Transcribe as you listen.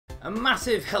A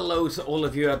massive hello to all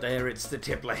of you out there, it's the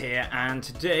Tippler here, and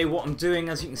today what I'm doing,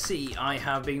 as you can see, I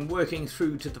have been working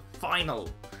through to the final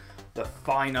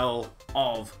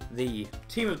of the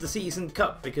Team of the Season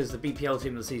Cup, because the BPL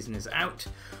Team of the Season is out.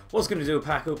 Was going to do a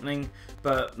pack opening,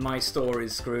 but my store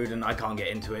is screwed and I can't get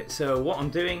into it. So what I'm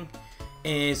doing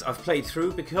is I've played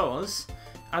through because,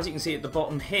 as you can see at the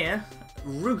bottom here,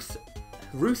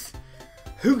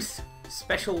 Huth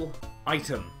special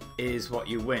item is what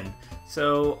you win.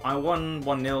 So I won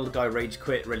 1-0, the guy rage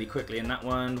quit really quickly in that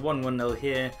one, won 1-0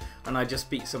 here, and I just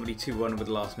beat somebody 2-1 with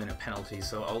the last minute penalty.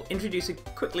 So I'll introduce it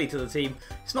quickly to the team.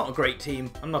 It's not a great team,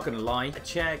 I'm not going to lie.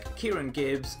 Check, Kieran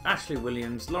Gibbs, Ashley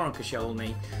Williams, Lauren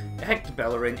Koscielny, Hector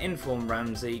Bellerin, Inform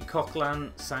Ramsey,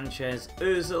 Coquelin, Sanchez,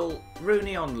 Ozil,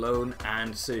 Rooney on loan,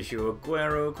 and Sergio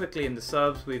Aguero. Quickly in the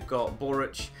subs, we've got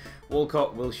Boric,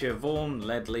 Walcott, Wilshere, Vaughan,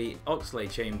 Ledley,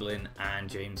 Oxlade-Chamberlain and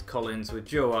James Collins, with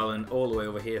Joe Allen all the way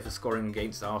over here for scoring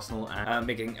against Arsenal and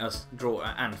making us draw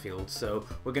at Anfield. So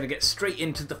we're going to get straight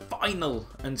into the final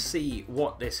and see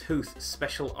what this Huth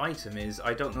special item is.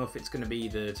 I don't know if it's going to be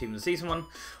the Team of the Season one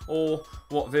or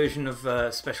what version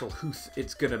of special Huth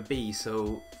it's going to be.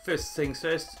 So first things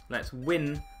first, let's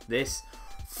win this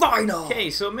final! Okay,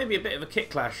 so maybe a bit of a kick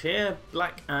clash here.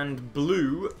 Black and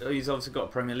blue. He's obviously got a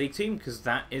Premier League team because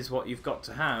that is what you've got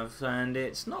to have, and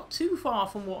it's not too far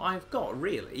from what I've got,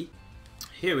 really.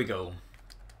 Here we go.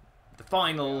 The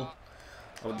final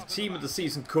of the Team of the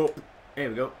Season Cup. Here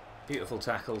we go. Beautiful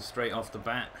tackle straight off the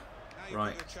bat.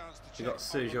 Right, we got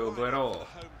Sergio Aguero.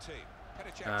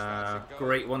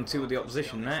 Great 1-2 with the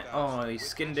opposition there. Oh, he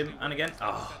skinned him, and again.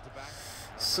 Oh,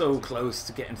 so close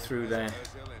to getting through there.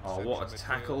 Oh, what a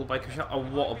tackle by Koscielny. Oh,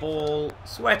 what a ball.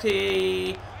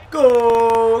 Sweaty.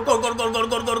 Goal! Goal, goal, goal, goal,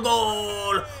 goal, goal,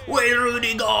 goal! Wayne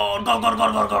Rooney, goal! Goal, goal,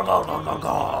 goal, goal, goal, goal, goal, goal,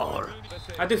 goal!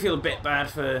 I do feel a bit bad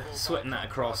for sweating that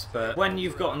across, but when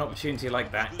you've got an opportunity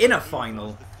like that in a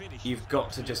final, you've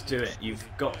got to just do it. You've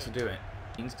got to do it.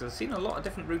 Because I've seen a lot of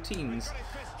different routines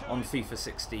on FIFA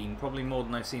 16, probably more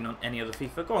than I've seen on any other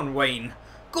FIFA. Go on, Wayne!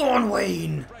 Go on,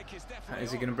 Wayne!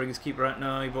 Is he going to bring his keeper out?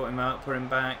 No, he brought him out, put him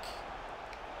back.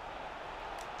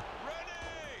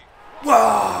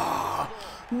 Wow!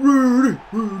 Rooney,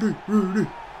 Rooney, Rooney.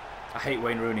 I hate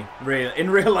Wayne Rooney. In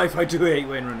real life, I do hate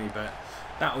Wayne Rooney, but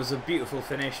that was a beautiful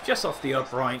finish, just off the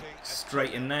upright,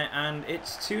 straight in there, and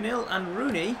it's 2-0, and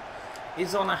Rooney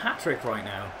is on a hat-trick right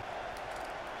now.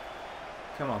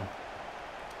 Come on.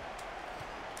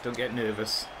 Don't get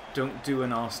nervous. Don't do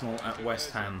an Arsenal at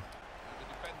West Ham.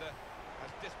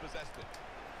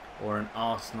 Or an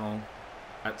Arsenal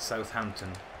at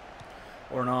Southampton.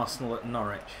 Or an Arsenal at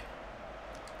Norwich.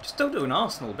 Just don't do an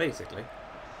Arsenal, basically.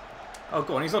 Oh,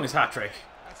 go on, he's on his hat-trick.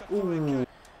 Ooh.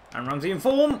 And Ramsey in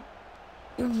form.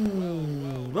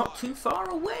 Ooh, not too far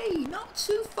away. Not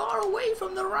too far away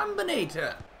from the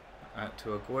Rambinator. Out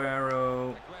to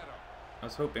Aguero. I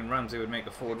was hoping Ramsey would make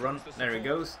a forward run. There he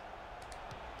goes.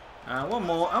 One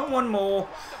more, and one more.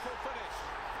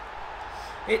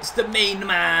 It's the main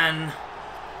man,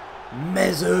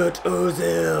 Mesut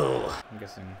Ozil. I'm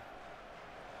guessing.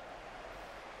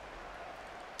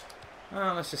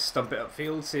 Let's just stump it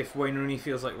upfield, see if Wayne Rooney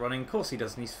feels like running. Of course he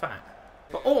doesn't, he's fat.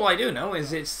 But all I do know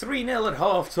is it's 3-0 at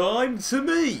half-time to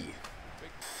me.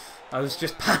 I was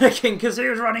just panicking because he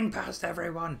was running past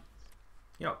everyone.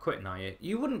 You're not quitting, are you?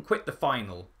 You wouldn't quit the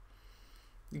final.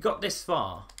 You got this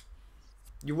far.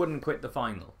 You wouldn't quit the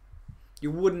final.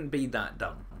 You wouldn't be that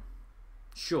dumb.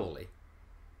 Surely.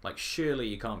 Like, surely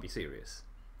you can't be serious.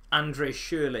 Andre,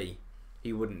 surely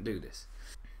he wouldn't do this.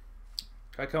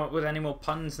 Can I come up with any more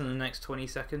puns in the next 20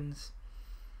 seconds?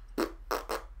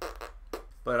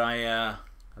 But I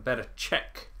better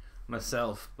check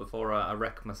myself before I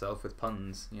wreck myself with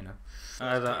puns, you know.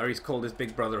 Or he's called his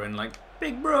big brother in, like,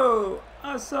 Big bro,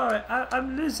 I'm sorry,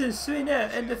 I'm losing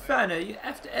 3-0 in the final, you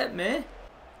have to help me.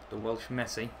 The Welsh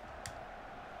Messi.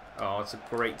 Oh, it's a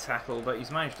great tackle, but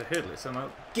he's managed to hurdle it somehow.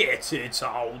 Get it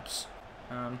out!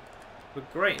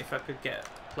 But great if I could get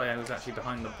a player who's actually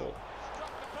behind the ball.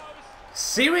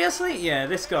 Seriously? Yeah,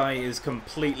 this guy is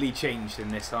completely changed in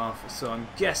this half, so I'm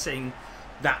guessing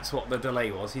that's what the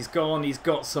delay was. He's gone, he's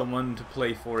got someone to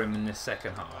play for him in this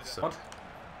second half. So.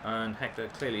 And Hector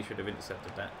clearly should have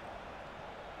intercepted that.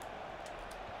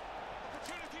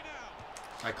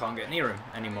 I can't get near him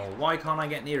anymore. Why can't I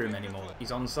get near him anymore? He's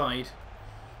onside.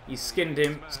 He's skinned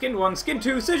him. Skinned one, skinned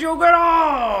two. Sergio Aguero!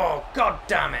 Oh, God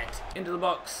damn it! Into the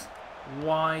box.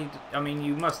 Why? I mean,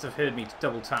 you must have heard me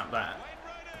double tap that.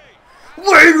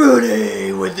 Wayne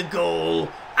Rooney with the goal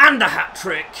and a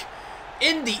hat-trick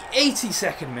in the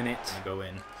 82nd minute. Go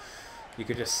in. You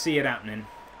could just see it happening.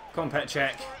 Compet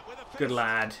check. Good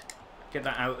lad. Get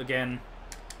that out again.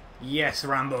 Yes,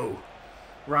 Rambo.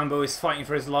 Rambo is fighting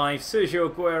for his life. Sergio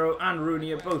Aguero and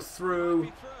Rooney are both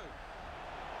through.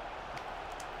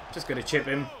 Just going to chip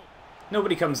him.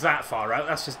 Nobody comes that far out.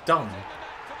 That's just dumb.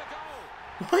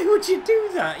 Why would you do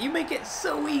that? You make it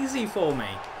so easy for me.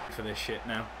 For this shit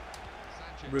now.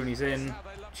 Rooney's in.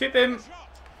 Chip him.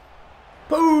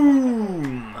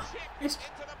 Boom! It's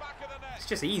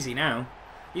just easy now.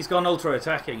 He's gone ultra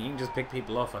attacking. You can just pick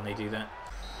people off when they do that.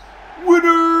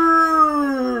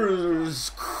 Winners!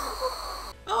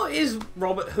 Oh, it is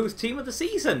Robert Huth Team of the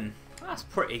Season. That's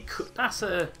pretty cool. That's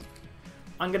a...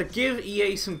 I'm going to give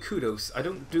EA some kudos. I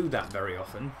don't do that very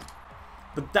often.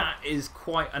 But that is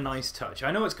quite a nice touch.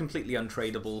 I know it's completely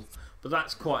untradeable, but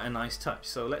that's quite a nice touch.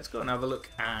 So let's go and have a look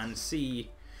and see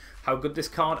how good this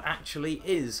card actually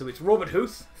is. So it's Robert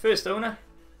Huth, first owner,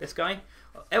 this guy.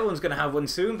 Everyone's going to have one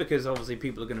soon because obviously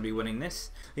people are going to be winning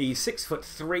this. He's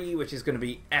 6'3", which is going to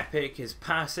be epic. His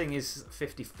passing is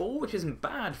 54, which isn't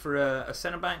bad for a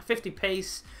centre-back. 50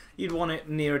 pace, you'd want it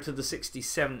nearer to the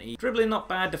 60-70. Dribbling not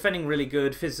bad, defending really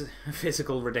good.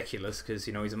 Physical ridiculous because,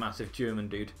 you know, he's a massive German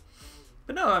dude.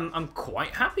 But no, I'm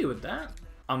quite happy with that.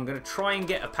 I'm going to try and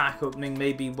get a pack opening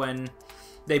maybe when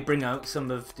they bring out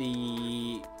some of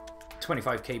the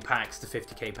 25k packs, the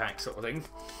 50k packs sort of thing.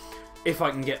 If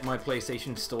I can get my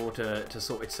PlayStation Store to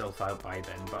sort itself out by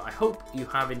then. But I hope you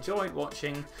have enjoyed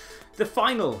watching the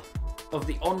final of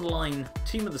the online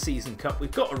Team of the Season Cup.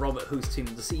 We've got a Robert Huth Team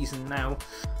of the Season now.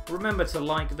 Remember to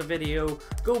like the video.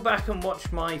 Go back and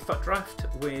watch my FUT draft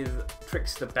with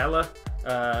Trickster Bella.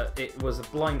 It was a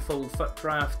blindfold FUT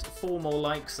draft. 4 more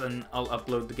likes and I'll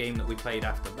upload the game that we played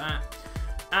after that.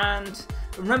 And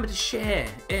remember to share.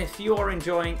 If you're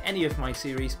enjoying any of my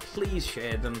series, please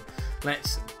share them.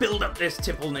 Let's build up this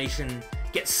Tipple Nation.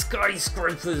 Get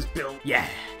skyscrapers built. Yeah.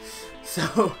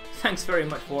 So, thanks very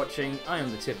much for watching. I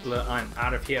am the Tippler. I'm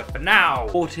out of here for now.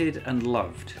 Supported and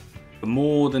loved for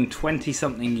more than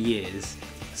 20-something years.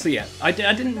 So yeah, I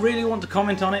didn't really want to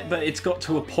comment on it, but it's got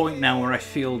to a point now where I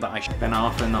feel that I should. Ben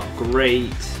Arthur, not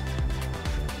great.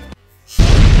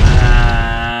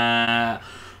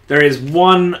 There is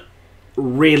one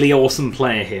really awesome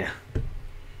player here.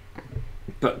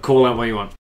 But call out what you want.